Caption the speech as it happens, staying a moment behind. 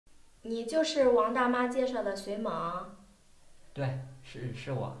你就是王大妈介绍的随萌？对，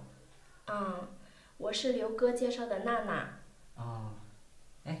是我。嗯，我是刘哥介绍的娜娜。哦，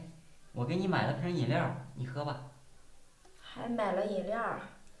哎，我给你买了瓶饮料，你喝吧。还买了饮料，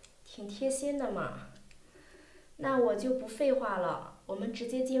挺贴心的嘛。那我就不废话了，我们直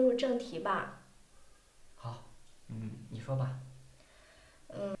接进入正题吧。好，你说吧。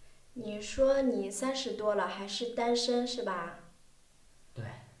你说你30多了还是单身是吧？对。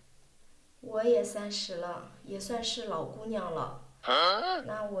我也30了，也算是老姑娘了。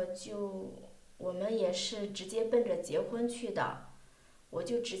那我们也是直接奔着结婚去的，我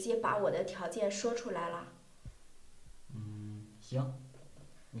就直接把我的条件说出来了。行，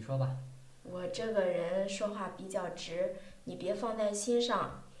你说吧。我这个人说话比较直，你别放在心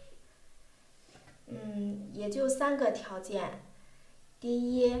上。也就3个条件。第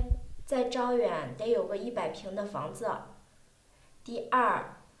一，在招远得有个100平的房子。第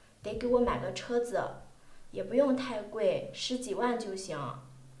二，得给我买个车子，也不用太贵，10几万就行。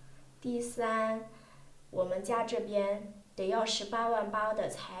第三，我们家这边得要18万8的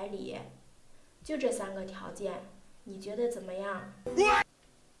彩礼。就这3个条件，你觉得怎么样？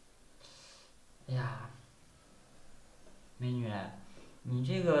哎呀，美女，你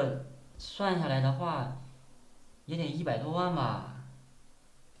这个算下来的话，也得100多万吧？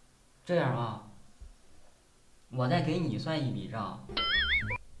这样啊，我再给你算一笔账。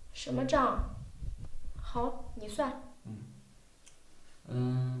什么账？好，你算。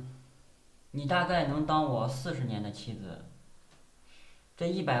你大概能当我40年的妻子。这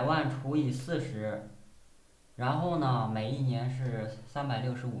100万除以40，然后呢，每一年是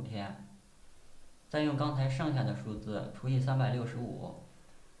365天，再用刚才剩下的数字除以365，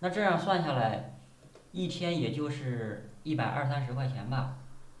那这样算下来，一天也就是120-130块钱吧。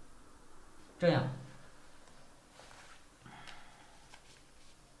这样，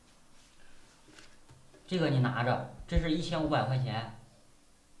这个你拿着，这是1500块钱，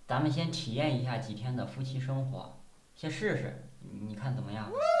咱们先体验一下几天的夫妻生活，先试试，你看怎么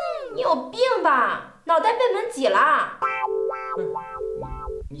样？你有病吧？脑袋被门挤了？不是，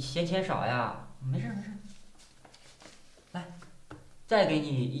你嫌钱少呀？没事没事，来，再给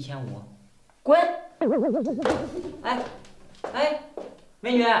你1500。滚！哎，哎，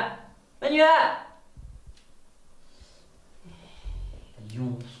美女，美女，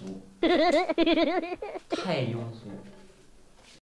庸俗，太庸俗。